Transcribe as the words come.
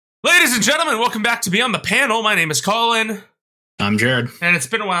Ladies and gentlemen, welcome back to Beyond the Panel. My name is Colin. I'm Jared. And it's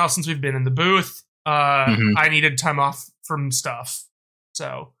been a while since we've been in the booth. I needed time off from stuff.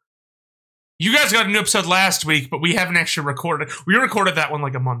 So, you guys got a new episode last week, but we haven't actually recorded. We recorded that one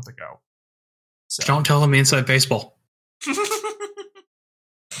like a month ago. So. Don't tell them inside baseball.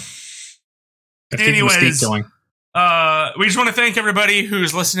 Anyways, we just want to thank everybody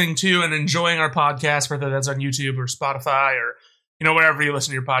who's listening to and enjoying our podcast, whether that's on YouTube or Spotify or wherever you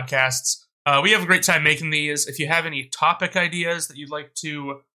listen to your podcasts. We have a great time making these. If you have any topic ideas that you'd like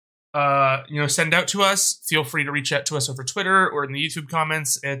to, send out to us, feel free to reach out to us over Twitter or in the YouTube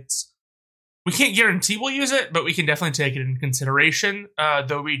comments. We can't guarantee we'll use it, but we can definitely take it into consideration.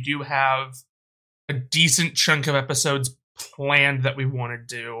 Though we do have a decent chunk of episodes planned that we want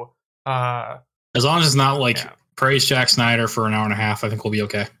to do. As long as it's not praise Jack Snyder for an hour and a half, I think we'll be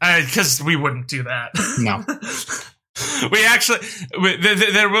okay. Because we wouldn't do that. No. We actually,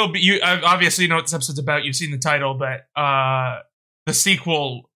 there will be, you obviously know what this episode's about, you've seen the title, but the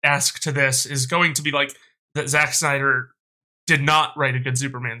sequel ask to this is going to be that Zack Snyder did not write a good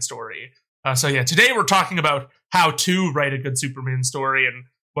Superman story. Today we're talking about how to write a good Superman story and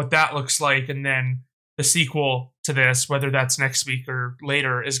what that looks like, and then the sequel to this, whether that's next week or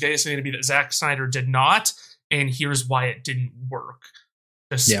later, is basically going to be that Zack Snyder did not, and here's why it didn't work,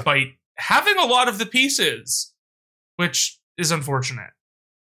 despite having a lot of the pieces. Which is unfortunate.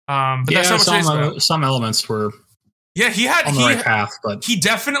 But that's not some elements were he had on the right path, but he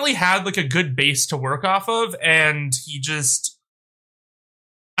definitely had a good base to work off of, and he just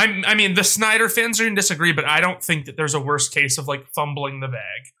I mean the Snyder fans are going to disagree, but I don't think that there's a worse case of fumbling the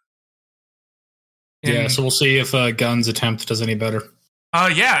bag. So we'll see if Gunn's attempt does any better.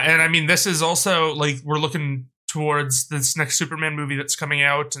 And I mean this is also we're looking towards this next Superman movie that's coming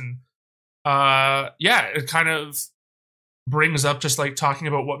out, and it kind of brings up just talking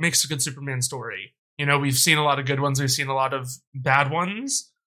about what makes a good Superman story. We've seen a lot of good ones. We've seen a lot of bad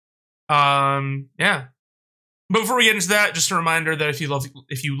ones. But before we get into that, just a reminder that if you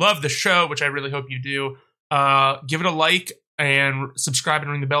love the show, which I really hope you do, give it a like and subscribe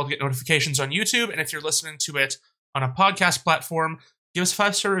and ring the bell to get notifications on YouTube. And if you're listening to it on a podcast platform, give us a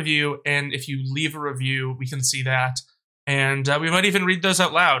 5-star review. And if you leave a review, we can see that. And we might even read those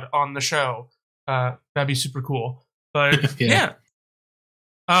out loud on the show. That'd be super cool. But so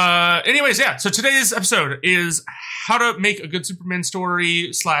today's episode is how to make a good Superman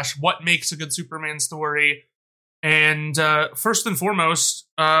story / what makes a good Superman story. And first and foremost,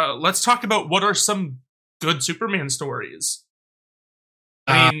 let's talk about what are some good Superman stories.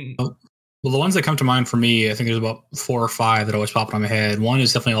 Well, the ones that come to mind for me, I think there's about 4 or 5 that always pop in my head. One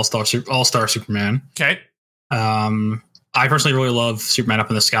is definitely All-Star Superman. Okay. I personally really love Superman Up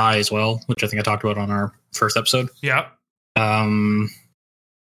in the Sky as well, which I think I talked about on our first episode. Yeah.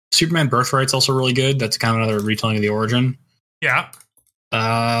 Superman Birthright's also really good. That's kind of another retelling of the origin. Yeah.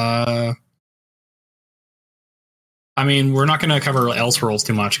 I mean, we're not going to cover Elseworlds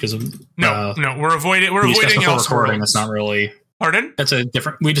too much because no, we're avoiding Elseworlds. That's not really. Pardon? That's a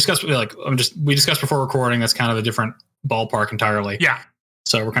different. We discussed before recording. That's kind of a different ballpark entirely. Yeah.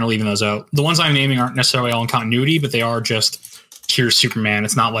 So we're kind of leaving those out. The ones I'm naming aren't necessarily all in continuity, but they are just here's Superman.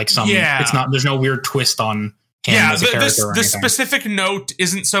 It's not some. Yeah. It's not. There's no weird twist on him as a character or anything. The specific note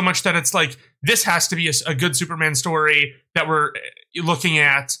isn't so much that it's this has to be a good Superman story that we're looking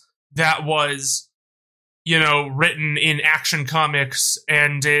at that was, written in Action Comics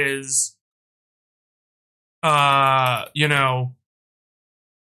and is, absolutely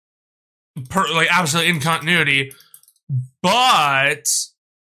in continuity, but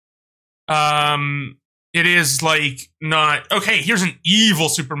it is not okay. Here's an evil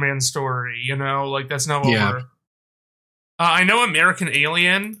Superman story. That's not what we're. I know American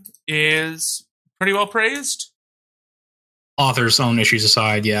Alien is pretty well praised. Author's own issues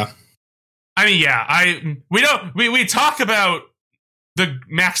aside, yeah. I mean, we talk about the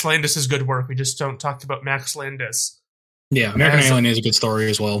Max Landis's good work. We just don't talk about Max Landis. Yeah, American Alien is a good story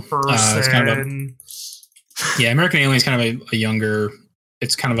as well. It's kind of American Alien is kind of a younger.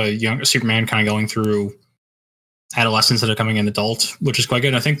 It's kind of a young Superman kind of going through adolescence and becoming an adult, which is quite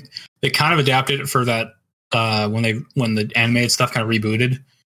good. I think they kind of adapted it for that when the animated stuff kind of rebooted.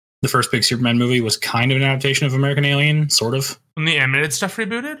 The first big Superman movie was kind of an adaptation of American Alien, sort of. When the animated stuff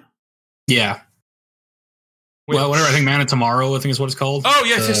rebooted? Yeah. Well, whatever. I think Man of Tomorrow, I think is what it's called. Oh,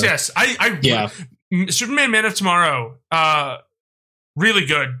 yes. Superman Man of Tomorrow. Really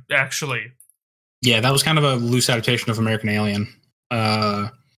good, actually. Yeah, that was kind of a loose adaptation of American Alien. Then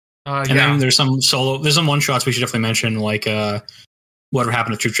there's some one shots we should definitely mention, like Whatever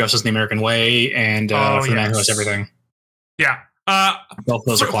Happened to Truth, Justice, and the American Way, and For the Man Who Has Everything. Yeah. Both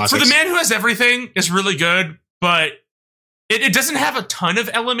those are classics. For The Man Who Has Everything is really good, but it doesn't have a ton of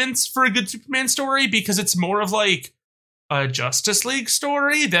elements for a good Superman story because it's more of like a Justice League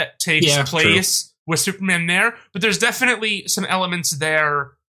story that takes place with Superman there. But there's definitely some elements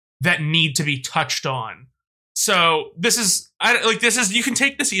there that need to be touched on. So this is you can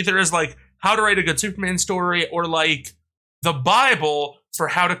take this either as like how to write a good Superman story or like the Bible for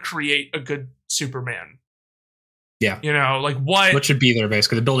how to create a good Superman. Yeah. You know, like what should be there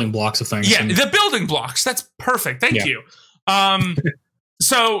basically, the building blocks of things. Yeah, the building blocks. That's perfect. Thank you.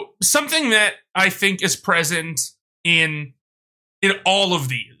 So something that I think is present in all of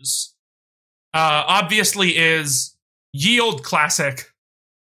these, obviously is ye old classic.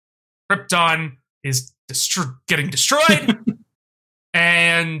 Krypton is getting destroyed,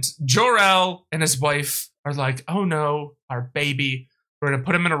 and Jor-El and his wife are like, "Oh no, our baby! We're gonna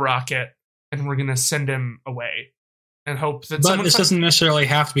put him in a rocket, and we're gonna send him away, and hope that." But this doesn't necessarily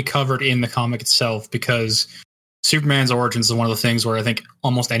have to be covered in the comic itself because Superman's origins is one of the things where I think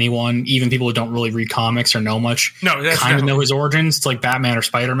almost anyone, even people who don't really read comics or know much, kind of know his origins. It's like Batman or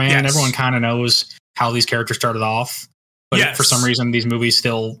Spider-Man. Yes. Everyone kind of knows how these characters started off. But for some reason, these movies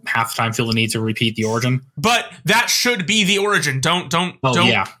still half the time feel the need to repeat the origin. But that should be the origin. Don't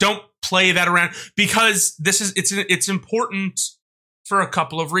play that around because it's important for a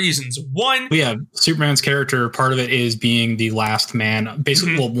couple of reasons. One, Superman's character, part of it is being the last man,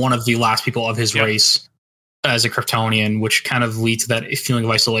 basically one of the last people of his race as a Kryptonian, which kind of leads to that feeling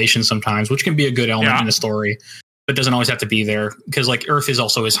of isolation sometimes, which can be a good element in the story, but doesn't always have to be there because like Earth is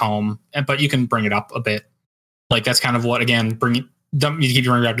also his home, but you can bring it up a bit. Like that's kind of what, again, you keep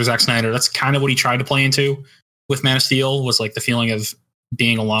running back to Zack Snyder. That's kind of what he tried to play into with Man of Steel, was like the feeling of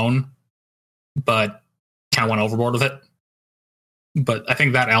being alone, but kind of went overboard with it. But I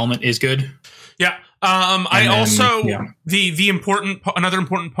think that element is good. Yeah. Another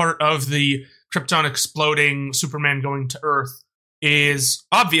important part of the Krypton exploding, Superman going to Earth is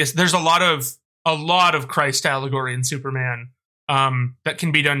obvious. There's a lot of Christ allegory in Superman that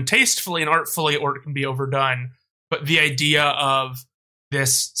can be done tastefully and artfully, or it can be overdone. But the idea of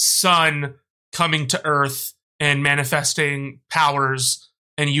this sun coming to Earth and manifesting powers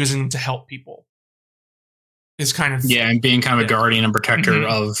and using them to help people is kind of and being kind of a guardian and protector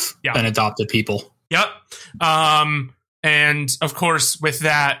of an adopted people. Yep. And of course, with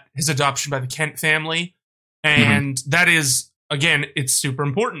that, his adoption by the Kent family. And that is, again, it's super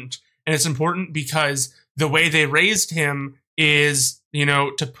important. And it's important because the way they raised him is,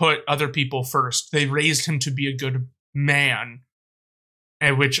 to put other people first. They raised him to be a good man,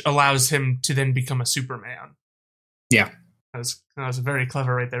 which allows him to then become a Superman. Yeah. That was very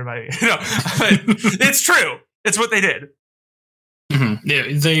clever right there by it's true. It's what they did. Yeah,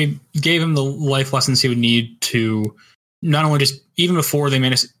 they gave him the life lessons he would need to not only just even before they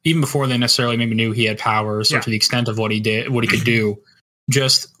necessarily maybe knew he had powers or to the extent of what he could do,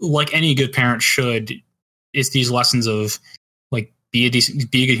 just like any good parent should. It's these lessons of like be a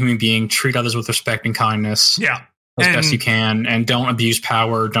good human being, treat others with respect and kindness, as best you can, and don't abuse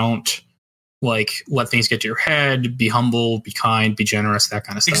power. Don't like let things get to your head. Be humble, be kind, be generous, that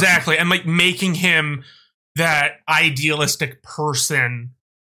kind of stuff. Exactly, and like making him that idealistic person.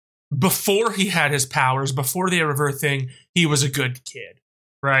 Before he had his powers, before the ever thing, he was a good kid,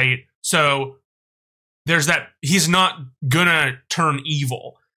 right? So there's that. He's not gonna turn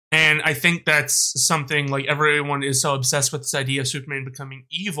evil. And I think that's something like everyone is so obsessed with this idea of Superman becoming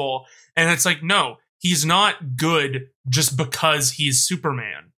evil. And it's like, no, he's not good just because he's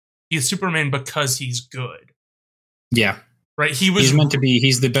Superman. He's Superman because he's good. Yeah. Right? He's meant to be,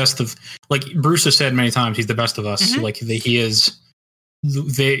 he's the best of, like Bruce has said many times, he's the best of us. Like he is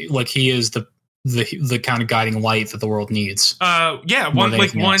the kind of guiding light that the world needs. One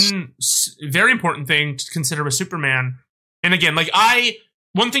very important thing to consider with Superman. And again,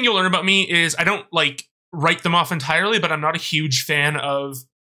 one thing you'll learn about me is I don't like write them off entirely, but I'm not a huge fan of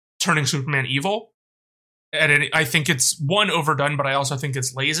turning Superman evil. And I think it's overdone, but I also think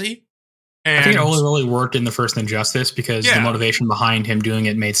it's lazy. And I think it only really worked in the first Injustice because the motivation behind him doing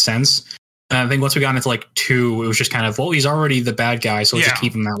it made sense. And I think once we got into 2, it was just kind of, well, he's already the bad guy, so let's just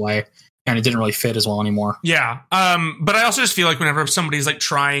keep him that way. And it didn't really fit as well anymore. Yeah. But I also just feel like whenever somebody's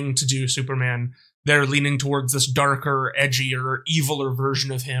trying to do Superman, they're leaning towards this darker, edgier, eviler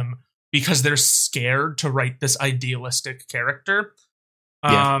version of him because they're scared to write this idealistic character.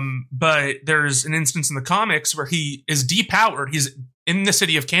 But there's an instance in the comics where he is depowered. He's in the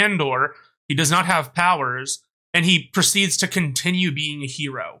city of Kandor. He does not have powers, and he proceeds to continue being a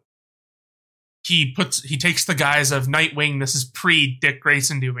hero. He takes the guise of Nightwing. This is pre Dick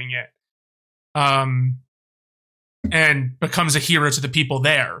Grayson doing it. and becomes a hero to the people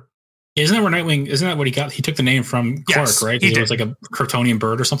there. Isn't that where Nightwing? Isn't that what he got? He took the name from Clark, yes, right? It was like a Kryptonian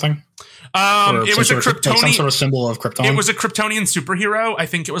bird or something. It was a Kryptonian, like some sort of symbol of Krypton. It was a Kryptonian superhero. I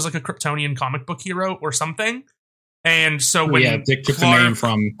think it was like a Kryptonian comic book hero or something. And so when Dick took the name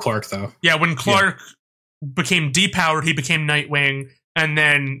from Clark, though. Yeah, when Clark became depowered, he became Nightwing, and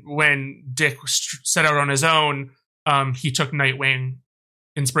then when Dick set out on his own, he took Nightwing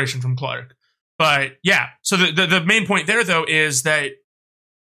inspiration from Clark. But yeah, so the main point there though is that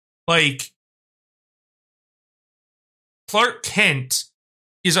like Clark Kent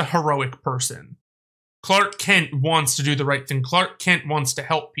is a heroic person. Clark Kent wants to do the right thing. Clark Kent wants to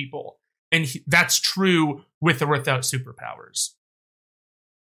help people. And that's true with or without superpowers.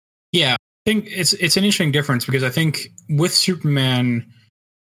 Yeah, I think it's an interesting difference because I think with Superman,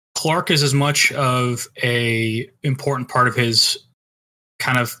 Clark is as much of a important part of his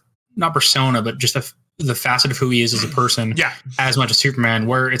kind of, not persona, but just the facet of who he is as a person as much as Superman,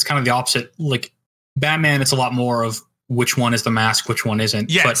 where it's kind of the opposite. Like Batman, it's a lot more of which one is the mask, which one isn't.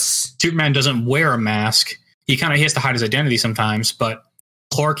 Yes. But Superman doesn't wear a mask. He has to hide his identity sometimes, but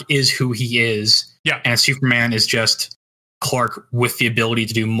Clark is who he is. Yeah. And Superman is just Clark with the ability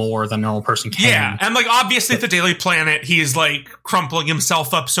to do more than a normal person can. Yeah. And like obviously at the Daily Planet, he's like crumpling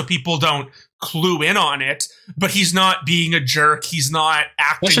himself up so people don't clue in on it, but he's not being a jerk. He's not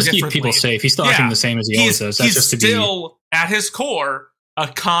acting Let's just differently. keep people safe. He's still acting the same as he always does. That's he's still at his core a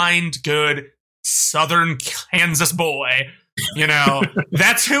kind, good Southern Kansas boy. You know,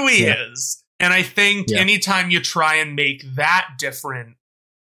 that's who he is. And I think anytime you try and make that different,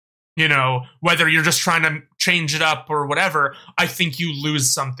 you know, whether you're just trying to change it up or whatever, I think you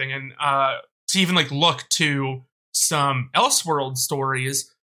lose something. And to even like look to some Elseworld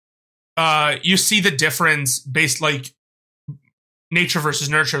stories, you see the difference based like nature versus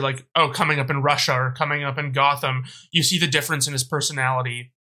nurture, like, coming up in Russia or coming up in Gotham, you see the difference in his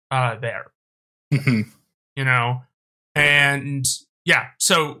personality there. Mm-hmm. You know? And yeah,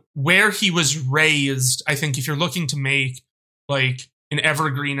 so where he was raised, I think if you're looking to make like an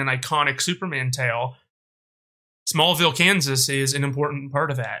evergreen and iconic Superman tale, Smallville, Kansas is an important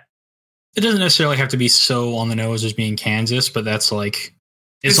part of that. It doesn't necessarily have to be so on the nose as being Kansas, but that's like...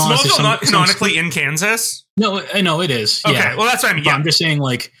 Is Smallville not canonically in Kansas? No, it is. Okay, yeah. well, that's what I mean. Yeah. I'm just saying,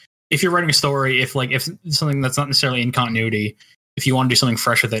 like, if you're writing a story, if something that's not necessarily in continuity, if you want to do something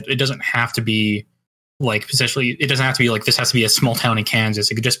fresh with it, it doesn't have to be like essentially. It doesn't have to be like this has to be a small town in Kansas.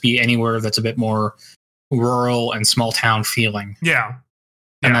 It could just be anywhere that's a bit more rural and small town feeling. Yeah,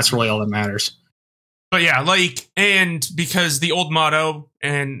 and that's really all that matters. But yeah, like, and because the old motto,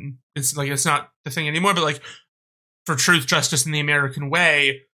 and it's like it's not the thing anymore, but like for truth, justice, and the American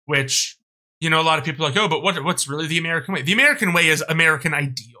way, which, you know, a lot of people are like, but what's really the American way? The American way is American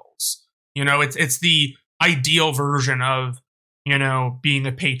ideals. You know, it's the ideal version of, you know, being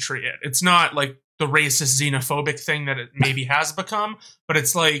a patriot. It's not like the racist, xenophobic thing that it maybe has become, but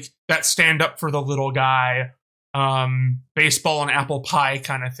it's like that stand up for the little guy, baseball and apple pie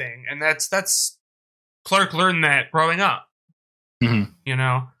kind of thing. And that's Clark learned that growing up, you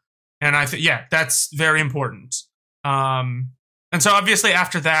know, and I think, that's very important. And so obviously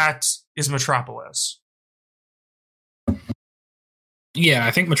after that is Metropolis. Yeah,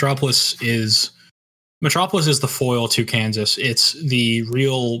 I think Metropolis is the foil to Kansas. It's the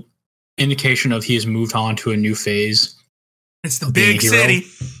real indication of he has moved on to a new phase. It's the big city.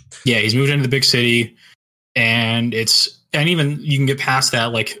 Yeah, he's moved into the big city, and even you can get past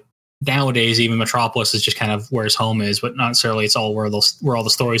that. Like nowadays, even Metropolis is just kind of where his home is, but not necessarily it's all where all the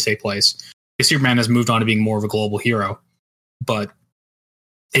stories take place. Superman has moved on to being more of a global hero, but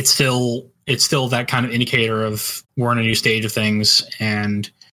it's still that kind of indicator of we're in a new stage of things,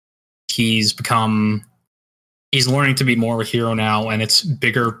 and he's learning to be more of a hero now, and it's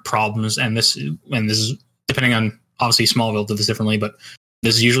bigger problems. And this is depending on, obviously Smallville did this differently, but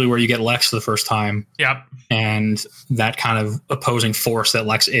this is usually where you get Lex for the first time. Yep. And that kind of opposing force that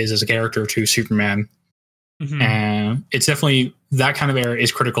Lex is as a character to Superman. Mm-hmm. And it's definitely that kind of era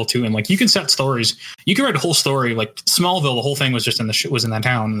is critical too. And like you can set stories, you can write a whole story like Smallville. The whole thing was just was in that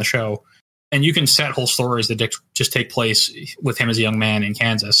town in the show, and you can set whole stories that just take place with him as a young man in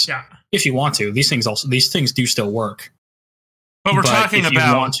Kansas. Yeah, if you want to. These things do still work. But we're talking if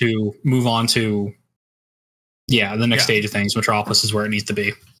about you want to move on to the next stage of things. Metropolis is where it needs to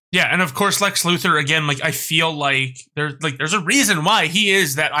be. Yeah, and of course Lex Luthor again. Like I feel like there's a reason why he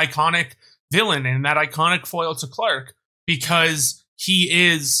is that iconic villain and that iconic foil to Clark, because he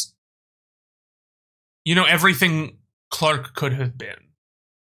is, you know, everything Clark could have been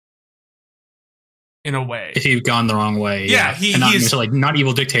in a way. If he'd gone the wrong way. Yeah, he's like not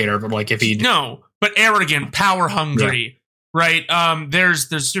evil dictator, but like if he but arrogant, power hungry, right? There's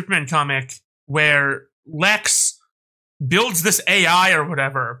Superman comic where Lex builds this AI or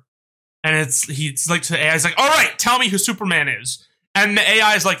whatever, and he's like to the AI, he's like, all right, tell me who Superman is. And the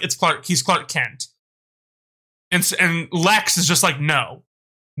AI is like, he's Clark Kent. And Lex is just like, no,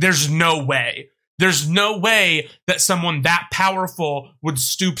 there's no way. There's no way that someone that powerful would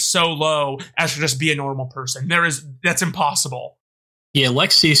stoop so low as to just be a normal person. That's impossible. Yeah,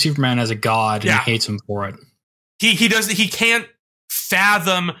 Lex sees Superman as a god and he hates him for it. He can't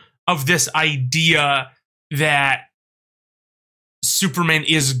fathom of this idea that Superman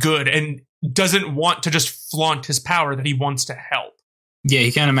is good and doesn't want to just flaunt his power, that he wants to help. Yeah,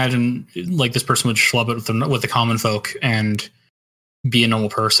 he can't imagine like this person would schlub it with the common folk and be a normal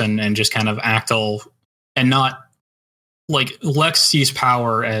person and just kind of act all and not like Lex sees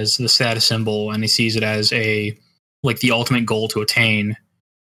power as the status symbol, and he sees it as the ultimate goal to attain.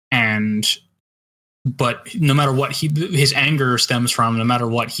 But no matter what his anger stems from, no matter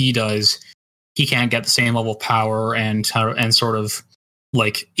what he does, he can't get the same level of power and sort of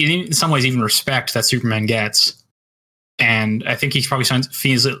like in some ways even respect that Superman gets. And I think he probably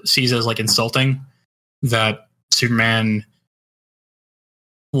sees it as like insulting that Superman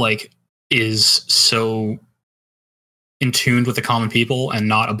like is so in tune with the common people and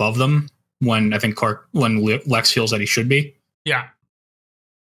not above them, when I think when Lex feels that he should be. Yeah.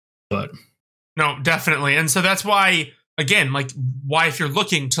 But no, definitely. And so that's why, again, like why if you're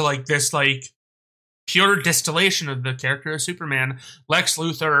looking to like this like pure distillation of the character of Superman, Lex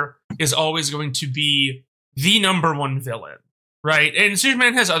Luthor is always going to be the number one villain, right? And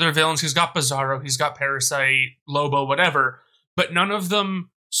Superman has other villains. He's got Bizarro, he's got Parasite, Lobo, whatever, but none of them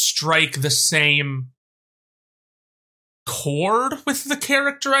strike the same chord with the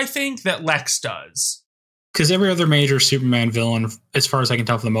character, I think, that Lex does. Because every other major Superman villain, as far as I can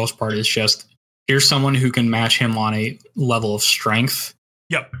tell for the most part, is just, here's someone who can match him on a level of strength.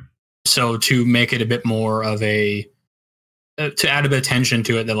 Yep. So to make it a bit more of to add a bit of tension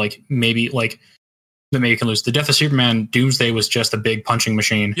to it, that like maybe you can lose. The Death of Superman, Doomsday was just a big punching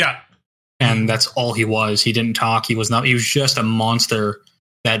machine. Yeah. And that's all he was. He didn't talk. He was just a monster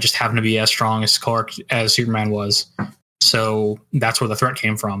that just happened to be as strong as Superman was. So that's where the threat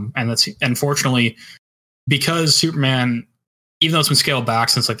came from. And that's unfortunately because Superman, even though it's been scaled back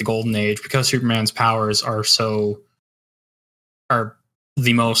since like the Golden Age, because Superman's powers are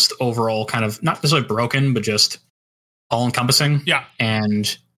the most overall kind of not necessarily broken, but just all encompassing. Yeah.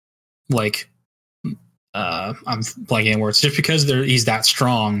 And like, I'm blanking on words. Just because he's that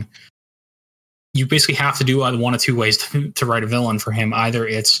strong, you basically have to do one of two ways to write a villain for him. Either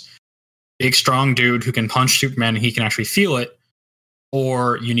it's big, strong dude who can punch Superman and he can actually feel it,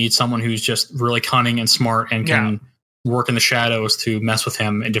 or you need someone who's just really cunning and smart and can work in the shadows to mess with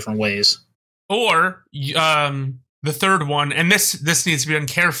him in different ways. Or the third one, and this needs to be done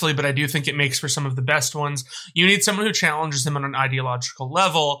carefully, but I do think it makes for some of the best ones. You need someone who challenges him on an ideological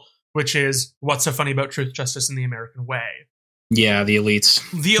level, which is what's so funny about truth, justice, and the American way. Yeah, the elites.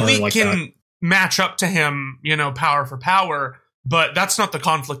 The elite can match up to him, power for power, but that's not the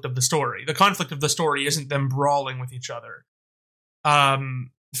conflict of the story. The conflict of the story isn't them brawling with each other.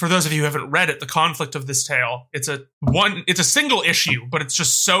 For those of you who haven't read it, the conflict of this tale, it's a single issue, but it's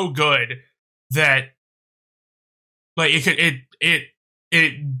just so good that like it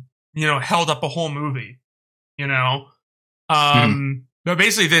held up a whole movie, But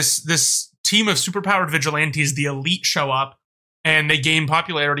basically this team of superpowered vigilantes, the elite, show up and they gain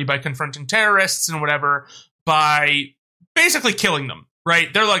popularity by confronting terrorists and whatever, by basically killing them,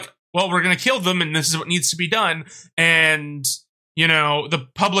 right? They're like, well, we're going to kill them and this is what needs to be done. And, the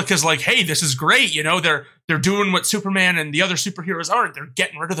public is like, hey, this is great. They're doing what Superman and the other superheroes aren't. They're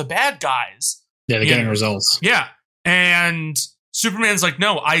getting rid of the bad guys. Yeah, they're getting results. Yeah. And Superman's like,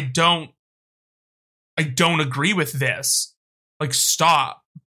 no, I don't agree with this. Like, stop.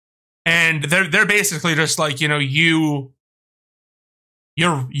 And they're basically just like, you're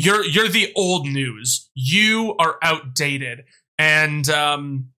the old news. You are outdated. And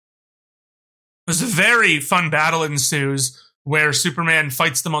there's a very fun battle ensues where Superman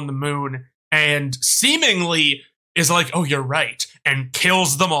fights them on the moon and seemingly is like, oh, you're right, and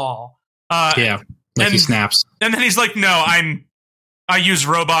kills them all. He snaps. And then he's like, no, I use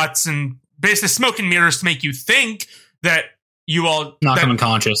robots and basically smoke and mirrors to make you think that you all knock them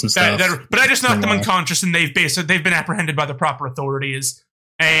unconscious and stuff. But I just knocked them unconscious, and they've been apprehended by the proper authorities.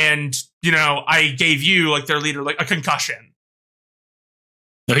 And I gave you, like, their leader, like, a concussion.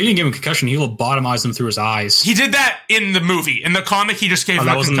 No, he didn't give him a concussion. He lobotomized him through his eyes. He did that in the movie. In the comic, he just gave him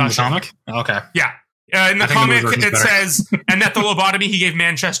a concussion. That wasn't in the comic? Okay. Yeah. In the comic, it says, and that the lobotomy he gave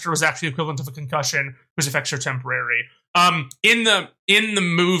Manchester was actually equivalent of a concussion, whose effects are temporary. In the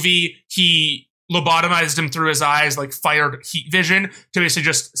movie, he lobotomized him through his eyes, like fired heat vision to basically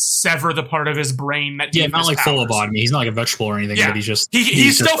just sever the part of his brain that not like powers. Full lobotomy. He's not like a vegetable or anything. But he's just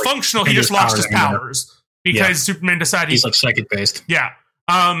he's still like, functional. He just lost his powers because Superman decided he's like psychic based. Yeah.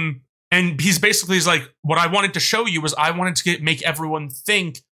 And he's like, what I wanted to show you was I wanted to make everyone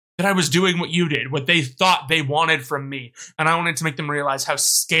think that I was doing what you did, what they thought they wanted from me, and I wanted to make them realize how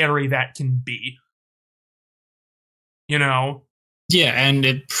scary that can be. You know? Yeah, and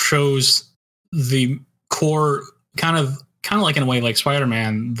it shows the core kind of like in a way like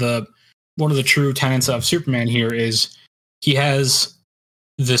Spider-Man. One of the true tenets of Superman here is he has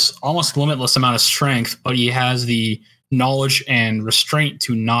this almost limitless amount of strength, but he has the knowledge and restraint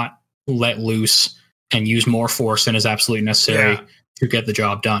to not let loose and use more force than is absolutely necessary to get the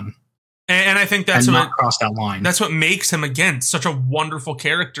job done. And I think that's not cross that line. That's what makes him, again, such a wonderful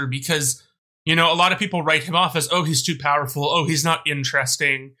character, because, you know, a lot of people write him off as, oh, he's too powerful. Oh, he's not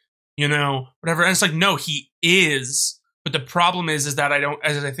interesting, you know, whatever. And it's like, no, he is. But the problem is that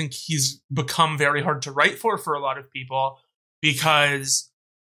I think he's become very hard to write for a lot of people, because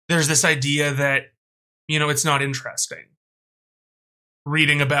there's this idea that, you know, it's not interesting.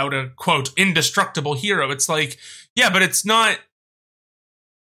 Reading about a, quote, indestructible hero. It's like, yeah, but it's not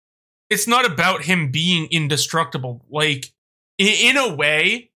about him being indestructible. Like, in a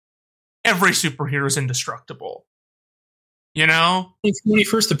way, every superhero is indestructible. You know? When he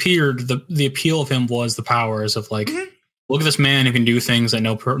first appeared, the appeal of him was the powers of, like, look at this man who can do things that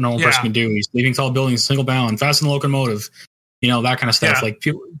no person can do. He's leaping tall buildings, single bound, fast in the locomotive. You know, that kind of stuff. Yeah. Like,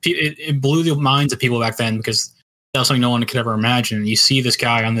 it blew the minds of people back then, because that was something no one could ever imagine. You see this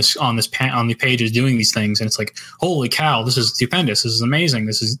guy on the pages doing these things, and it's like, holy cow, this is stupendous. This is amazing.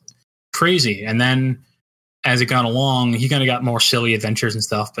 This is crazy. And then as it got along, he kind of got more silly adventures and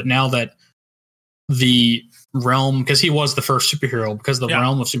stuff. But now that the realm, because he was the first superhero, because the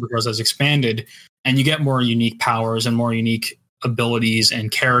realm of superheroes has expanded, and you get more unique powers and more unique abilities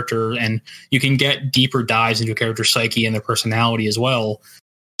and character, and you can get deeper dives into a character's psyche and their personality as well.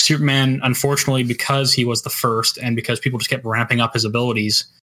 Superman, unfortunately, because he was the first and because people just kept ramping up his abilities,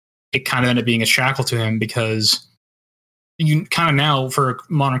 it kind of ended up being a shackle to him, because you kind of now, for a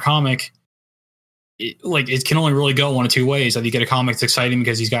modern comic, it can only really go one of two ways. Either you get a comic that's exciting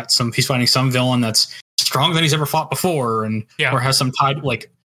because he's fighting some villain that's stronger than he's ever fought before, or has some tie,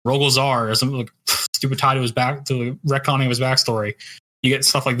 like Rogol Zaar, or some like stupid tie to his back, to the retconning of his backstory. You get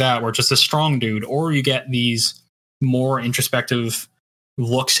stuff like that where it's just a strong dude, or you get these more introspective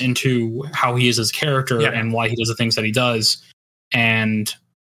looks into how he is as a character and why he does the things that he does. And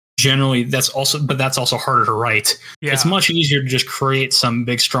generally that's also harder to write. It's much easier to just create some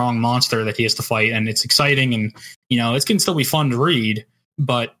big strong monster that he has to fight, and it's exciting, and you know, it can still be fun to read,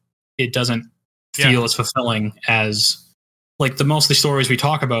 but it doesn't feel as fulfilling as, like, most of the stories we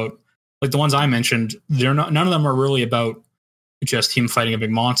talk about, like the ones I mentioned, none of them are really about just him fighting a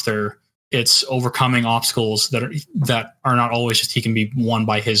big monster. It's overcoming obstacles that are not always just he can be won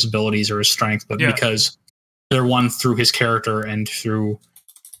by his abilities or his strength, but because they're won through his character and through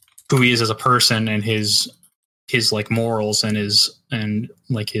who he is as a person, and his like morals and his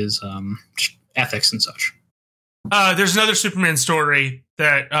ethics and such. There's another Superman story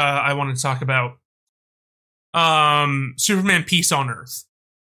that I wanted to talk about. Superman Peace on Earth.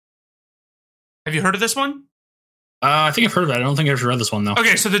 Have you heard of this one? I think I've heard of it. I don't think I've read this one, though.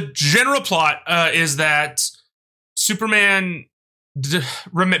 Okay, so the general plot is that Superman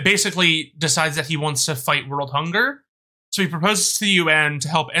basically decides that he wants to fight world hunger. So he proposes to the UN to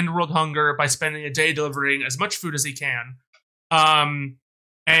help end world hunger by spending a day delivering as much food as he can.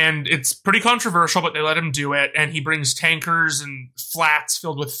 And it's pretty controversial, but they let him do it. And he brings tankers and flats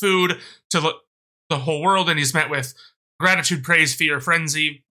filled with food to the whole world. And he's met with gratitude, praise, fear,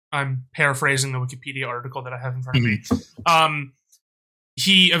 frenzy. I'm paraphrasing the Wikipedia article that I have in front of me.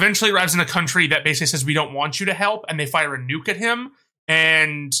 He eventually arrives in a country that basically says, we don't want you to help. And they fire a nuke at him.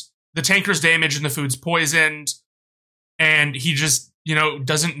 And the tanker's damaged and the food's poisoned. And he just,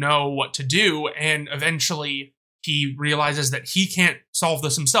 doesn't know what to do. And eventually he realizes that he can't solve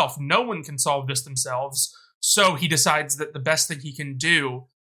this himself. No one can solve this themselves. So he decides that the best thing he can do,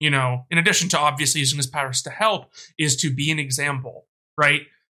 in addition to obviously using his powers to help, is to be an example, right?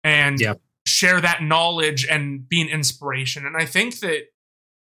 And share that knowledge and be an inspiration. And I think that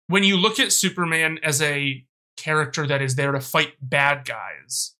when you look at Superman as a character that is there to fight bad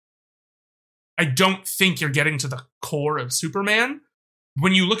guys, I don't think you're getting to the core of Superman.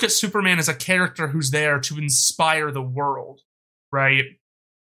 When you look at Superman as a character who's there to inspire the world, right?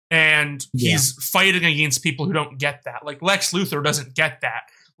 And he's fighting against people who don't get that. Like, Lex Luthor doesn't get that.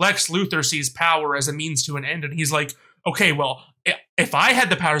 Lex Luthor sees power as a means to an end, and he's like, okay, well, if I had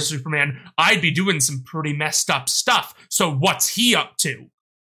the powers of Superman, I'd be doing some pretty messed up stuff. So what's he up to?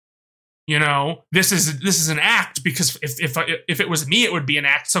 You know, this is an act, because if it was me, it would be an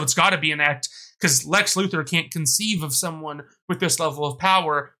act. So it's got to be an act, because Lex Luthor can't conceive of someone with this level of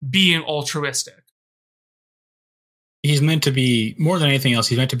power being altruistic. He's meant to be, more than anything else,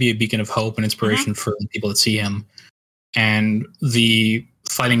 he's meant to be a beacon of hope and inspiration for the people that see him. And the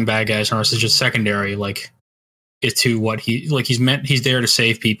fighting bad guys is just secondary, like, it's to what he's there to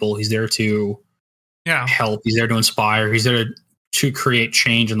save people. He's there to help. He's there to inspire. He's there to create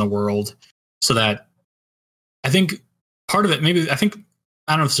change in the world, so that I think part of it, I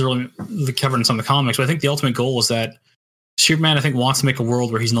don't know if it's really covered in some of the comics, but I think the ultimate goal is that Superman, I think, wants to make a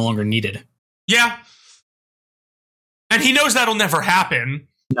world where he's no longer needed. Yeah. And he knows that'll never happen.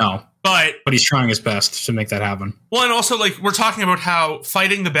 No. But he's trying his best to make that happen. Well, and also, like, we're talking about how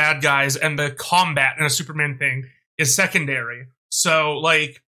fighting the bad guys and the combat in a Superman thing is secondary. So,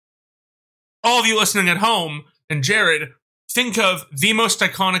 like, all of you listening at home, and Jared, think of the most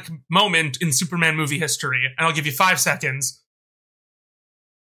iconic moment in Superman movie history, and I'll give you 5 seconds.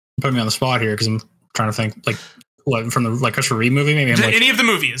 Put me on the spot here, because I'm trying to think, like, what, from the, like, Christopher Reeve movie? Maybe any of the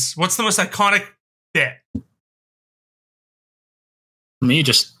movies. What's the most iconic bit? For me,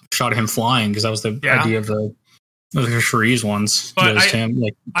 just shot of him flying, because that was the idea of the Christopher Reeve's ones. But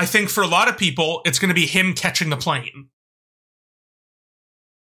I think for a lot of people, it's going to be him catching the plane.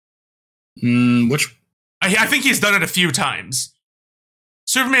 Which... I think he's done it a few times.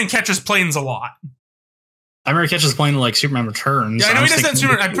 Superman catches planes a lot. I remember he catches a plane like Superman Returns. Yeah, I know he does that in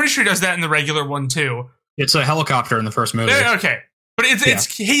Superman. I'm pretty sure he does that in the regular one, too. It's a helicopter in the first movie. Okay. But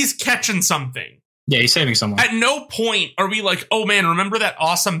he's catching something. Yeah, he's saving someone. At no point are we like, oh man, remember that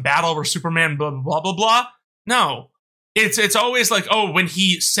awesome battle where Superman blah, blah, blah, blah? No. It's always like, oh, when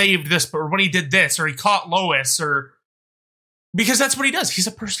he saved this, or when he did this, or he caught Lois, or... Because that's what he does. He's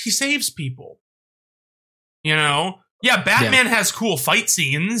a person. He saves people. You know? Yeah, Batman has cool fight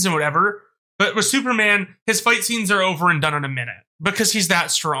scenes and whatever, but with Superman, his fight scenes are over and done in a minute, because he's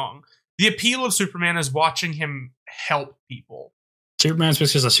that strong. The appeal of Superman is watching him help people. Superman's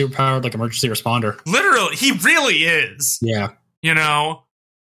just a superpowered, like, emergency responder. Literally, he really is. Yeah. You know?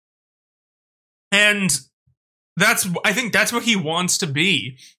 And I think that's what he wants to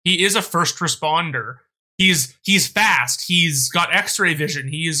be. He is a first responder. He's fast. He's got X-ray vision.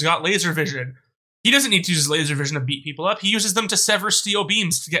 He's got laser vision. He doesn't need to use laser vision to beat people up. He uses them to sever steel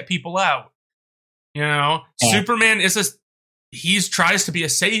beams to get people out. You know? Yeah. Superman he tries to be a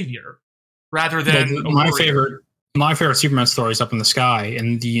savior rather than my favorite Superman story is Up in the Sky,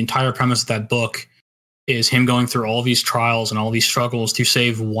 and the entire premise of that book is him going through all these trials and all these struggles to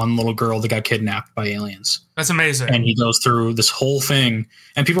save one little girl that got kidnapped by aliens. That's amazing. And he goes through this whole thing,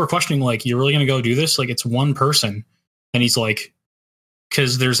 and people are questioning, like, you're really going to go do this? Like, it's one person. And he's like,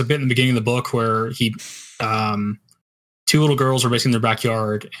 because there's a bit in the beginning of the book where two little girls were basically in their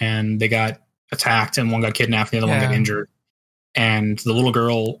backyard, and they got attacked, and one got kidnapped, and the other one got injured. And the little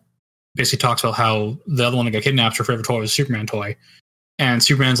girl basically talks about how the other one that got kidnapped, her favorite toy was a Superman toy. And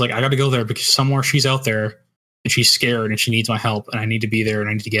Superman's like, I got to go there because somewhere she's out there and she's scared and she needs my help and I need to be there and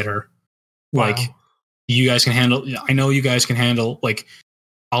I need to get her. Wow. Like, you guys can handle, I know you guys can handle, like,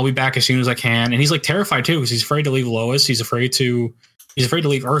 I'll be back as soon as I can. And he's like terrified too, because he's afraid to leave Lois. He's afraid to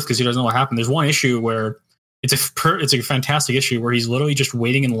leave Earth because he doesn't know what happened. There's one issue where it's a fantastic issue where he's literally just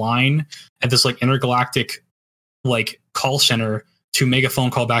waiting in line at this, like, intergalactic, like, call center to make a phone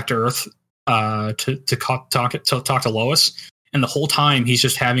call back to Earth to talk to Lois. And the whole time he's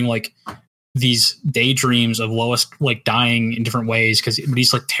just having, like, these daydreams of Lois, like, dying in different ways, but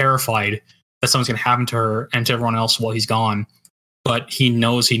he's, like, terrified that something's going to happen to her and to everyone else while he's gone. But he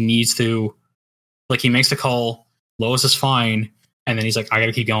knows he needs to, like, he makes the call, Lois is fine, and then he's like, I got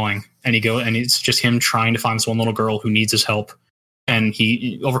to keep going. And and it's just him trying to find this one little girl who needs his help. And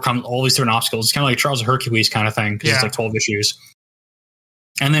he overcomes all these different obstacles. It's kind of like Charles Hercules kind of thing, because it's like 12 issues.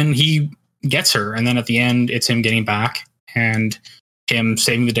 And then he gets her, and then at the end, it's him getting back and him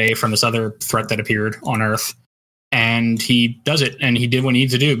saving the day from this other threat that appeared on Earth. And he does it, and he did what he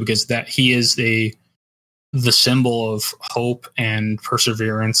needs to do, because that he is the symbol of hope and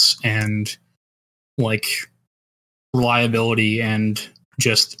perseverance and, like, reliability and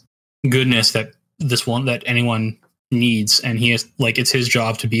just goodness that anyone needs. And he is, like, it's his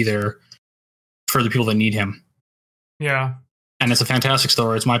job to be there for the people that need him. Yeah. And it's a fantastic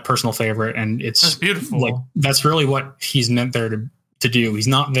story. It's my personal favorite, and that's beautiful. Like, that's really what he's meant there to do. He's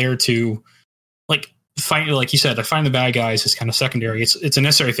not there to, like, fighting, like you said, like fighting the bad guys is kind of secondary. It's a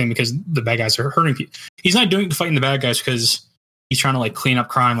necessary thing because the bad guys are hurting people. He's not doing it to fighting the bad guys because he's trying to like clean up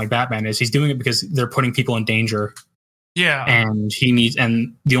crime like Batman is. He's doing it because they're putting people in danger. Yeah, and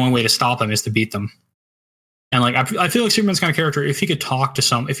the only way to stop them is to beat them. And like I feel like Superman's kind of character, if he could talk to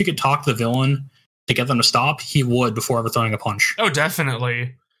the villain to get them to stop, he would before ever throwing a punch. Oh,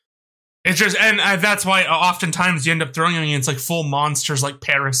 definitely. It's just, and that's why oftentimes you end up throwing him against like full monsters like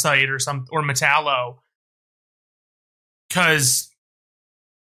Parasite or Metallo, because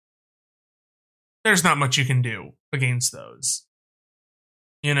there's not much you can do against those,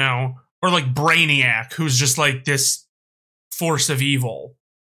 you know, or like Brainiac, who's just like this force of evil,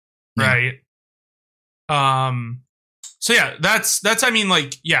 right? So yeah, that's I mean,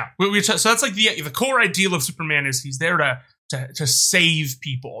 like, yeah, so that's like the core ideal of Superman is he's there to save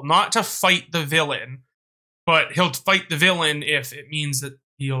people, not to fight the villain, but he'll fight the villain if it means that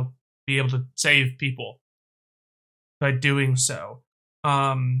he'll be able to save people by doing so.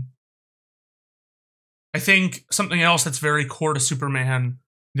 I think something else that's very core to Superman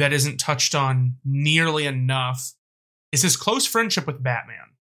that isn't touched on nearly enough is his close friendship with Batman.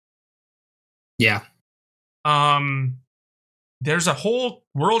 Yeah. There's a whole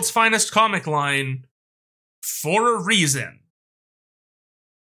World's Finest comic line for a reason.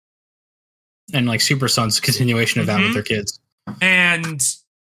 And like Super Son's continuation of that with their kids. And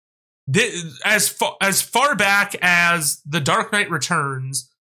as far back as The Dark Knight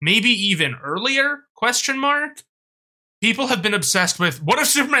Returns, maybe even earlier, ? People have been obsessed with, what if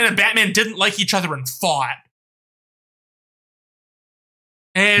Superman and Batman didn't like each other and fought?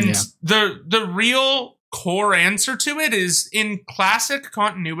 And the real core answer to it is, in classic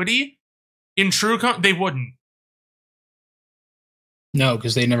continuity, in true they wouldn't. No,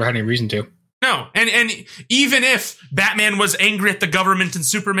 because they never had any reason to. No, and even if Batman was angry at the government and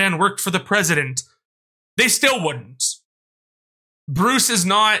Superman worked for the president, they still wouldn't. Bruce is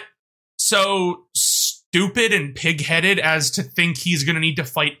not so stupid and pig-headed as to think he's going to need to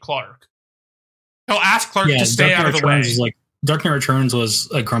fight Clark. He'll ask Clark to stay out of the way. Dark Knight Returns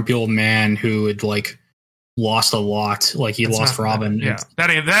was a grumpy old man who had like lost a lot. Like he lost Robin. Yeah,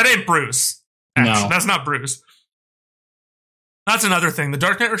 that ain't Bruce. Actually, no, that's not Bruce. That's another thing. The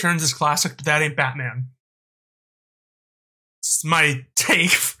Dark Knight Returns is classic, but that ain't Batman. It's my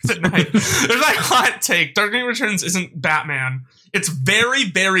take for the night. There's my hot take. Dark Knight Returns isn't Batman. It's very,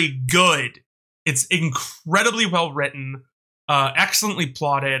 very good. It's incredibly well written, excellently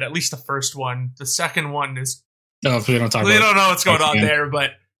plotted. At least the first one. The second one is. No, we don't talk. We don't know what's going on there,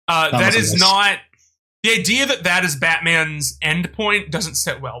 but that is not the idea that is Batman's endpoint. Doesn't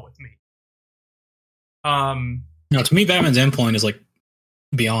sit well with me. No, to me, Batman's endpoint is like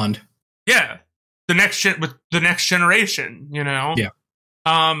beyond. Yeah, the next generation, you know. Yeah.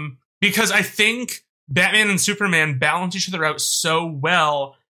 Because I think Batman and Superman balance each other out so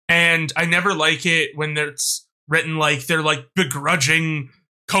well, and I never like it when it's written like they're like begrudging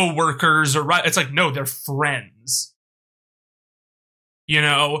co-workers or it's like, no, they're friends. You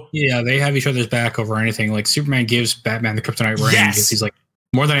know. Yeah, they have each other's back over anything. Like Superman gives Batman the kryptonite ring because he's like,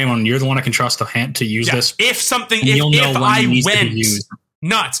 more than anyone, you're the one I can trust to use this. If I went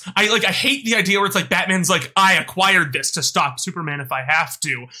nuts, I hate the idea where it's like Batman's like, I acquired this to stop Superman if I have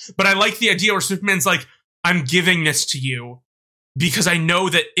to. But I like the idea where Superman's like, I'm giving this to you because I know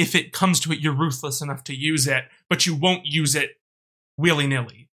that if it comes to it, you're ruthless enough to use it, but you won't use it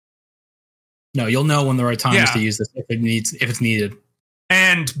willy-nilly. No, you'll know when the right time is to use this if it's needed.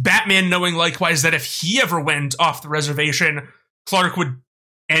 And Batman knowing likewise that if he ever went off the reservation, Clark would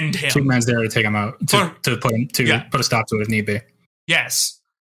end him. Superman's there to take him out, to put a stop to it if need be. Yes.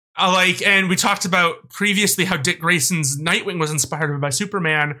 And we talked about previously how Dick Grayson's Nightwing was inspired by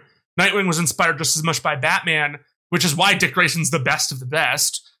Superman. Nightwing was inspired just as much by Batman, which is why Dick Grayson's the best of the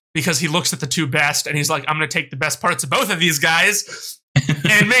best, because he looks at the two best and he's like, I'm going to take the best parts of both of these guys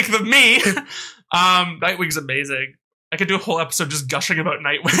and make them me. Nightwing's amazing. I could do a whole episode just gushing about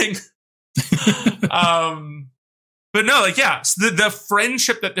Nightwing. But no, so the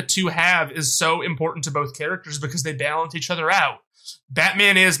friendship that the two have is so important to both characters because they balance each other out.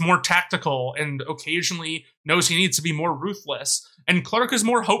 Batman is more tactical and occasionally knows he needs to be more ruthless, and Clark is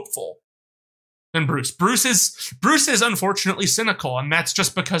more hopeful than Bruce. Bruce is unfortunately cynical, and that's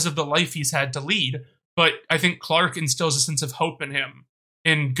just because of the life he's had to lead. But I think Clark instills a sense of hope in him,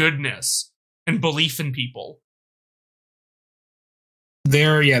 in goodness, and belief in people.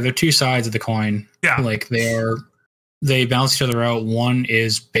 They're two sides of the coin. Yeah. Like they balance each other out. One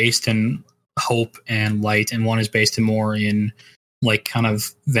is based in hope and light, and one is based in more in like kind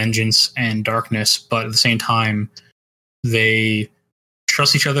of vengeance and darkness. But at the same time, they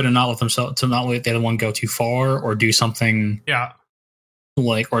trust each other to not let the other one go too far or do something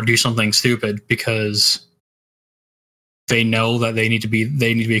or do something stupid, because they know that they need to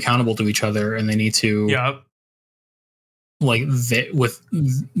be accountable to each other, and they need to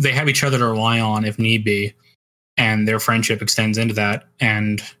they have each other to rely on if need be, and their friendship extends into that,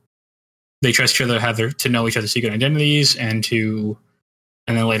 and they trust each other to know each other's secret identities, and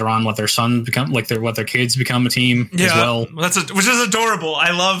then later on let their son become let their kids become a team as well. Which is adorable.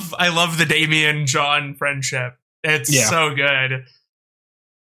 I love the Damian John friendship. It's so good.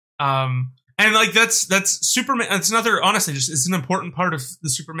 And like that's Superman. It's another, honestly, just it's an important part of the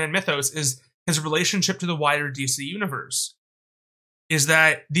Superman mythos is his relationship to the wider DC universe. Is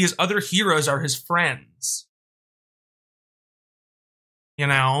that these other heroes are his friends? You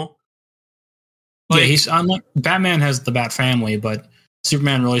know, he's unlike Batman has the Bat family, but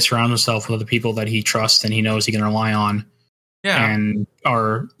Superman really surrounds himself with the people that he trusts and he knows he can rely on, and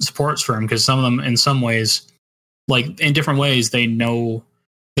are supports for him, because some of them, in some ways, like in different ways, they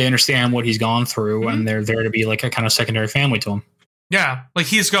understand what he's gone through, and they're there to be like a kind of secondary family to him. Yeah, like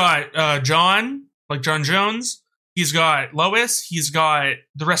he's got John Jones. He's got Lois. He's got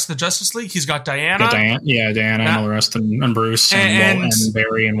the rest of the Justice League. He's got Diana. Diana, and all the rest, and Bruce, and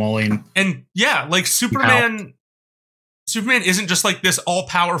Barry, and Wally, and like Superman. Superman isn't just like this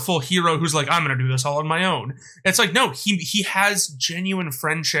all-powerful hero who's like, I'm going to do this all on my own. It's like, no, he has genuine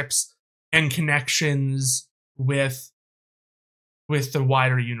friendships and connections with the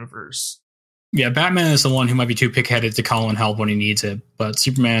wider universe. Yeah, Batman is the one who might be too pig-headed to call in help when he needs it, but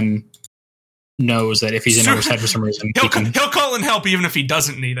Superman knows that if he's in over his head for some reason, he'll call in help even if he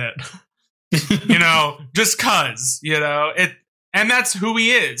doesn't need it. Just cause, it, and that's who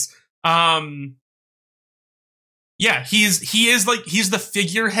he is. He's the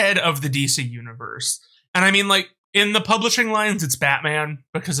figurehead of the DC universe. And I mean, like, in the publishing lines, it's Batman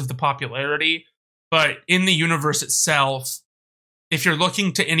because of the popularity. But in the universe itself, if you're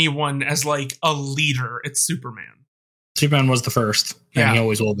looking to anyone as like a leader, it's Superman. Superman was the first, and he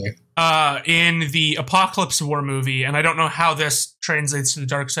always will be. In the Apocalypse War movie, and I don't know how this translates to the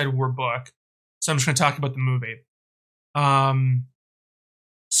Dark Side War book, so I'm just going to talk about the movie.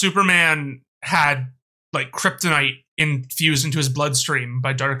 Superman had like kryptonite infused into his bloodstream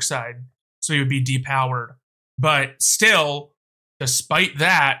by Darkseid, so he would be depowered. But still, despite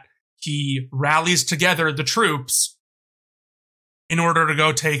that, he rallies together the troops in order to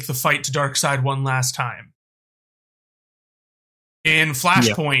go take the fight to Darkseid one last time. In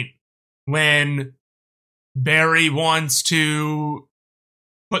Flashpoint, when Barry wants to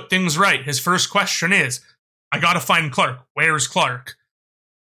put things right, his first question is, I gotta find Clark. Where's Clark?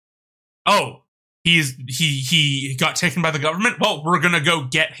 Oh, he got taken by the government? Well, we're gonna go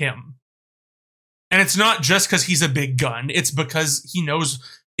get him. And it's not just because he's a big gun. It's because he knows.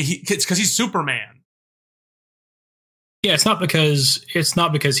 It's because he's Superman. Yeah, it's not because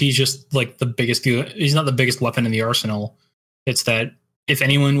he's just like the biggest. He's not the biggest weapon in the arsenal. It's that if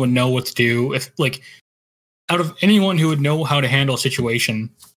anyone would know what to do, if like out of anyone who would know how to handle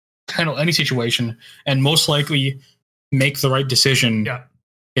any situation, and most likely make the right decision,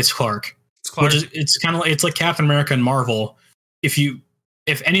 it's Clark. It's kind of like, it's like Captain America and Marvel. If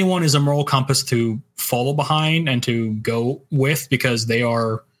anyone is a moral compass to follow behind and to go with, because they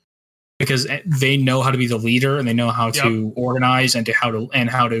know how to be the leader and they know how to organize and how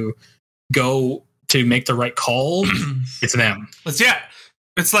to go to make the right call, it's them.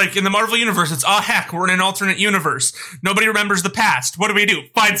 It's like in the Marvel universe, it's heck, we're in an alternate universe. Nobody remembers the past. What do?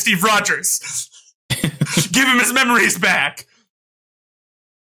 Find Steve Rogers. Give him his memories back.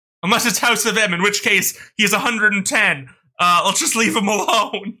 Unless it's House of M, in which case he's 110. Let's just leave him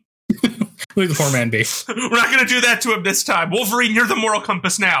alone. Leave the poor man be. We're not going to do that to him this time. Wolverine, you're the moral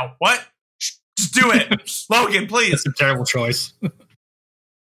compass now. What? Just do it. Logan, please. That's a terrible choice. No,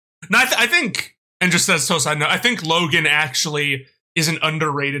 I think, and just as a side note, I think Logan actually is an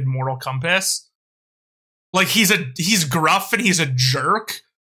underrated moral compass. Like, he's gruff and he's a jerk,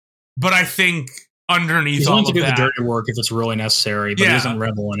 but I think underneath he's all willing to of do that, the dirty work if it's really necessary, but he doesn't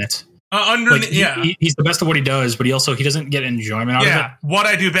revel in it. He's the best at what he does, but he doesn't get enjoyment out of it. What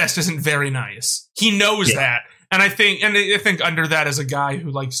I do best isn't very nice. He knows that, and I think under that is a guy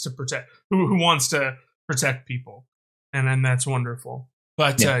who likes to protect, who wants to protect people, and then that's wonderful.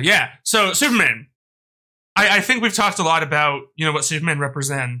 But so Superman, I think we've talked a lot about what Superman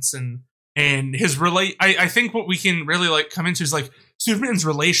represents and his I think what we can really like come into is like Superman's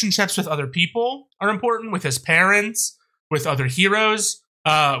relationships with other people are important, with his parents, with other heroes,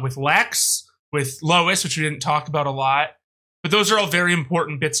 with Lex, with Lois, which we didn't talk about a lot. But those are all very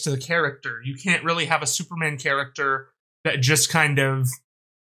important bits to the character. You can't really have a Superman character that just kind of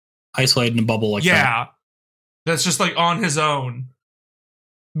isolated in a bubble like that. Yeah. That's just like on his own.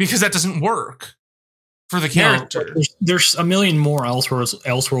 Because that doesn't work for the character. No, there's a million more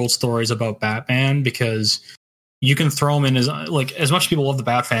Elseworld stories about Batman, because you can throw him in as much as people love the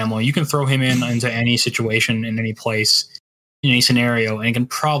Bat family, you can throw him into any situation, in any place, in any scenario, and it can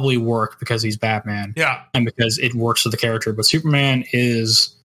probably work because he's Batman. Yeah. And because it works for the character. But Superman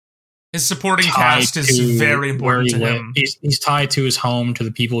is... His supporting cast is very important to him. He's tied to his home, to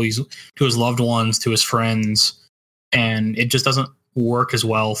the people to his loved ones, to his friends, and it just doesn't work as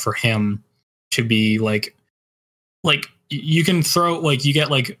well for him to be like you can throw you get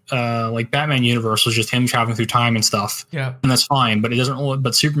Batman Universe was just him traveling through time and stuff. Yeah, and that's fine. But it doesn't.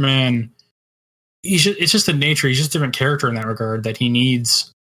 But Superman, it's just the nature. He's just a different character in that regard that he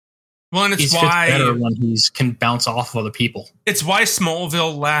needs. Well, and it's why better when he can bounce off of other people. It's why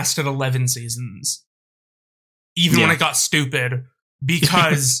Smallville lasted 11 seasons, even when it got stupid,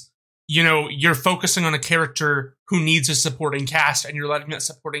 because you're focusing on a character who needs a supporting cast, and you're letting that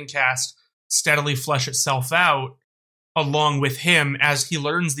supporting cast steadily flesh itself out along with him as he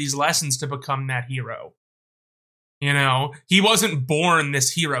learns these lessons to become that hero. He wasn't born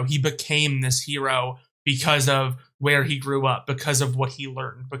this hero; he became this hero because of where he grew up, because of what he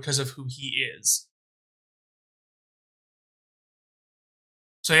learned, because of who he is.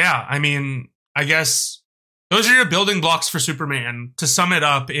 So yeah, I mean, I guess those are your building blocks for Superman. To sum it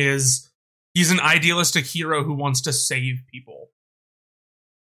up, is he's an idealistic hero who wants to save people.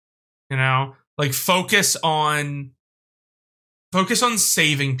 Focus on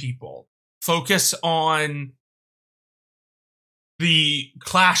saving people. Focus on the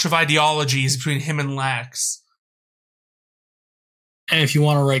clash of ideologies between him and Lex. And if you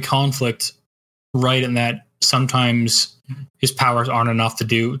want to write conflict, write in that sometimes his powers aren't enough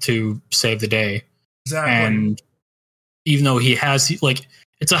to save the day. Exactly. And even though he has,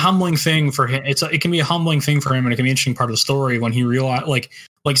 it's a humbling thing for him. It can be a humbling thing for him, and it can be an interesting part of the story when he realizes, like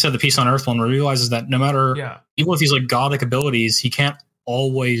I said, the Peace on Earth one, where he realizes that no matter, even with these godlike abilities, he can't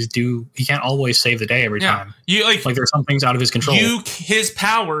always save the day every time. There's some things out of his control. His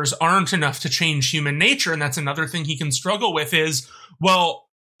powers aren't enough to change human nature, and that's another thing he can struggle with is, well,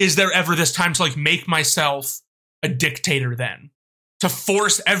 is there ever this time to make myself a dictator then? To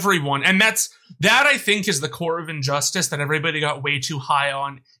force everyone. And that I think is the core of Injustice that everybody got way too high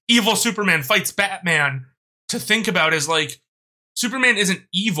on. Evil Superman fights Batman. To think about is Superman isn't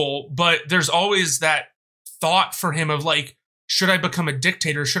evil, but there's always that thought for him of should I become a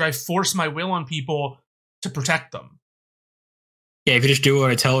dictator? Should I force my will on people to protect them? Yeah, if you just do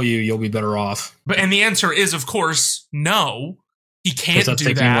what I tell you, you'll be better off. And the answer is, of course, no. He can't do that. That's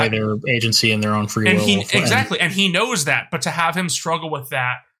taking away their agency and their own free will. Exactly, and he knows that. But to have him struggle with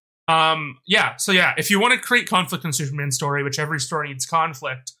that, So if you want to create conflict in Superman's story, which every story needs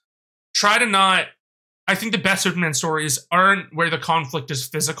conflict, try to not. I think the best Superman stories aren't where the conflict is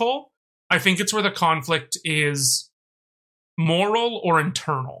physical. I think it's where the conflict is moral or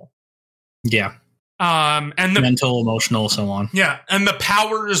internal. Yeah. And the mental, emotional, so on. Yeah, and the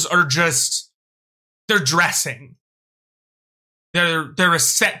powers are just they're dressing. They're a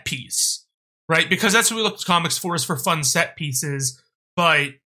set piece, right? Because that's what we look to comics for, is for fun set pieces.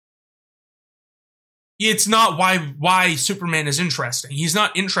 But it's not why Superman is interesting. He's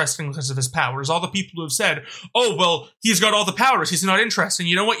not interesting because of his powers. All the people who have said, "Oh, well, he's got all the powers. He's not interesting."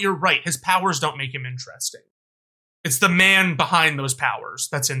 You know what? You're right. His powers don't make him interesting. It's the man behind those powers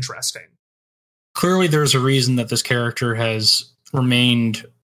that's interesting. Clearly, there's a reason that this character has remained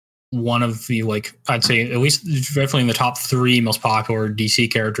one of the, I'd say, at least definitely in the top 3 most popular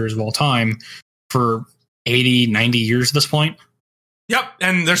DC characters of all time for 80, 90 years at this point. Yep,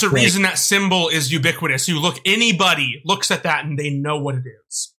 and there's a reason that symbol is ubiquitous. Anybody looks at that and they know what it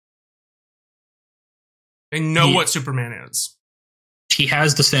is. They know what Superman is. He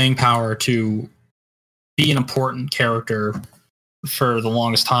has the staying power to be an important character for the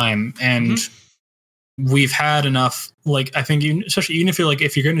longest time, and we've had enough. I think, especially even if you're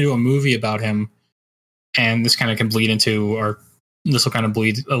if you're going to do a movie about him, and this kind of can bleed into this will kind of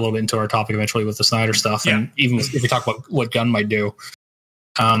bleed a little bit into our topic eventually with the Snyder stuff, and even if we talk about what Gunn might do,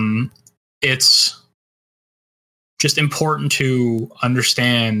 it's just important to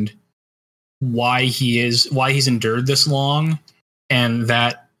understand why he's endured this long, and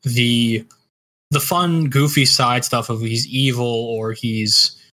that the fun, goofy side stuff of he's evil or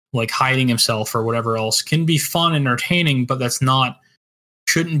he's hiding himself or whatever else can be fun and entertaining, but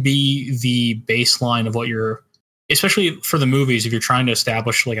shouldn't be the baseline of what you're, especially for the movies, if you're trying to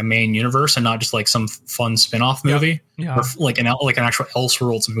establish a main universe and not just some fun spin-off movie or an actual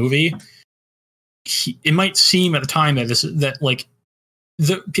Elseworlds movie. it might seem at the time that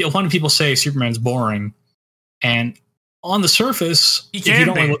a lot of people say Superman's boring, and on the surface, if you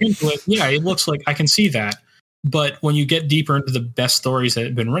don't look into it, yeah, it looks like I can see that. But when you get deeper into the best stories that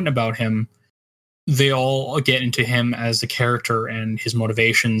have been written about him, they all get into him as a character and his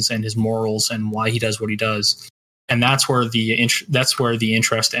motivations and his morals and why he does what he does. And that's where the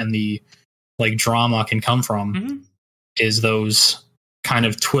interest and the like drama can come from, is those kind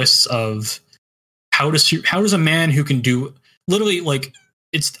of twists of how does a man who can do literally like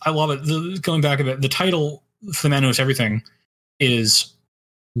I love it. Going back a bit, the title for the man who has everything is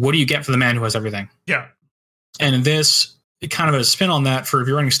what do you get for the man who has everything? Yeah. And in this, it kind of a spin on that for if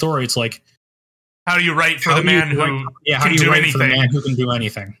you're writing a story, it's like, how do you write for the man who can do anything? For the man who can do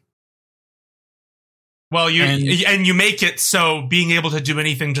anything? Well, you make it so being able to do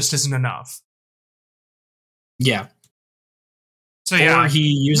anything just isn't enough. Yeah. So yeah, or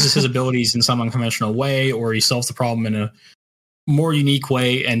he uses his abilities in some unconventional way, or he solves the problem in a more unique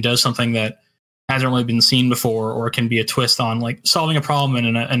way and does something that hasn't really been seen before, or it can be a twist on like solving a problem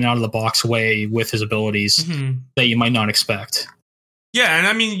in an out of the box way with his abilities that you might not expect. Yeah, and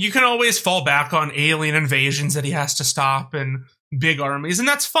I mean, you can always fall back on alien invasions that he has to stop and big armies, and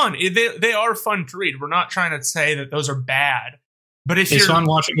that's fun. They are fun to read. We're not trying to say that those are bad, but if it's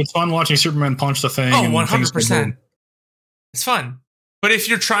fun watching Superman punch the thing. Oh, 100%. It's fun. But if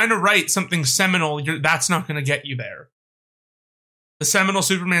you're trying to write something seminal, that's not going to get you there. The seminal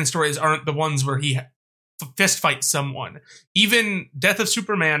Superman stories aren't the ones where he fist fights someone. Even Death of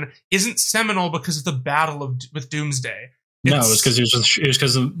Superman isn't seminal because of the battle with Doomsday. It's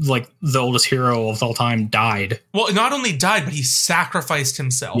because like the oldest hero of all time died. Well, not only died, but he sacrificed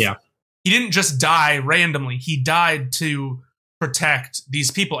himself. Yeah, he didn't just die randomly. He died to protect these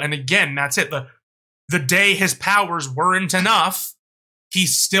people. And again, that's it. The day his powers weren't enough, he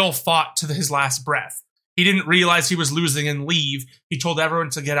still fought to his last breath. He didn't realize he was losing and leave. He told everyone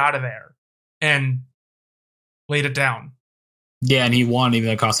to get out of there and laid it down. Yeah, and he won even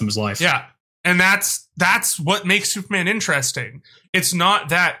though it cost him his life. Yeah. And that's what makes Superman interesting. It's not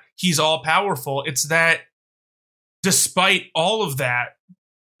that he's all powerful. It's that despite all of that,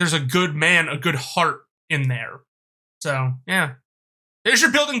 there's a good man, a good heart in there. So, yeah. There's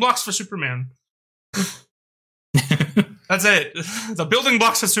your building blocks for Superman. That's it. The building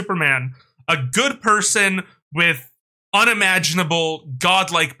blocks of Superman. A good person with unimaginable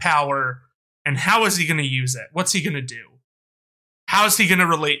godlike power. And how is he going to use it? What's he going to do? How's he going to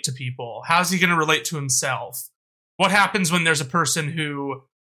relate to people? How's he going to relate to himself? What happens when there's a person who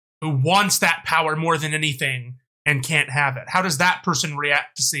wants that power more than anything and can't have it? How does that person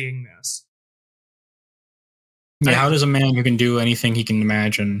react to seeing this? Yeah, how does a man who can do anything he can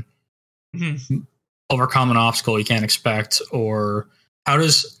imagine overcome an obstacle he can't expect? Or how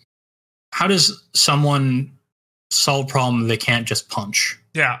does someone solve a problem they can't just punch?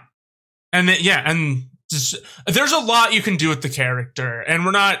 Yeah. And there's a lot you can do with the character, and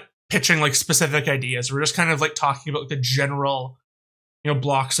we're not pitching like specific ideas. We're just kind of like talking about the general,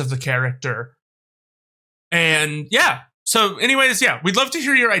 blocks of the character. And yeah. So anyways, yeah, we'd love to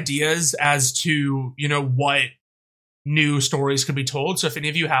hear your ideas as to, what new stories could be told. So if any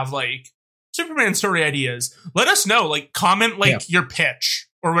of you have like Superman story ideas, let us know, like comment your pitch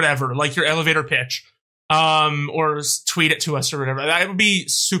or whatever, like your elevator pitch, or tweet it to us or whatever. That would be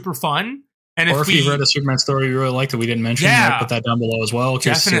super fun. And if you've read a Superman story you really liked that we didn't mention, put that down below as well.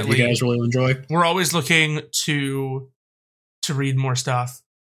 Definitely, you guys really enjoy. We're always looking to read more stuff.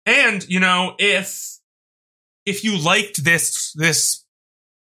 And if you liked this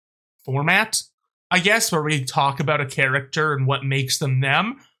format, I guess, where we talk about a character and what makes them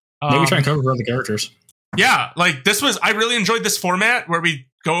them, maybe try and cover other characters. Yeah, like I really enjoyed this format where we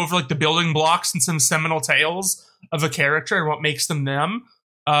go over like the building blocks and some seminal tales of a character and what makes them them.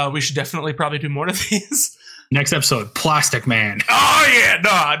 We should definitely probably do more of these. Next episode, Plastic Man. Oh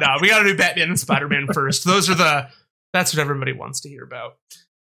yeah, no, we got to do Batman and Spider-Man first. That's what everybody wants to hear about.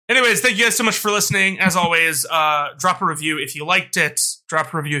 Anyways, thank you guys so much for listening. As always, drop a review if you liked it.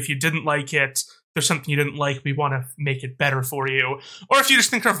 Drop a review if you didn't like it. If there's something you didn't like, we want to make it better for you. Or if you just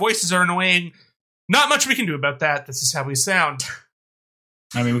think our voices are annoying, not much we can do about that. This is how we sound.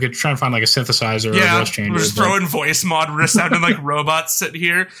 I mean, we could try and find like a synthesizer or a voice changer. We're just throwing voice mod. We're just sounding like robots sitting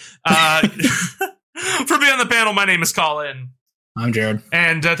here. For me on the panel, my name is Colin. I'm Jared.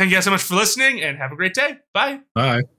 And thank you guys so much for listening, and have a great day. Bye. Bye.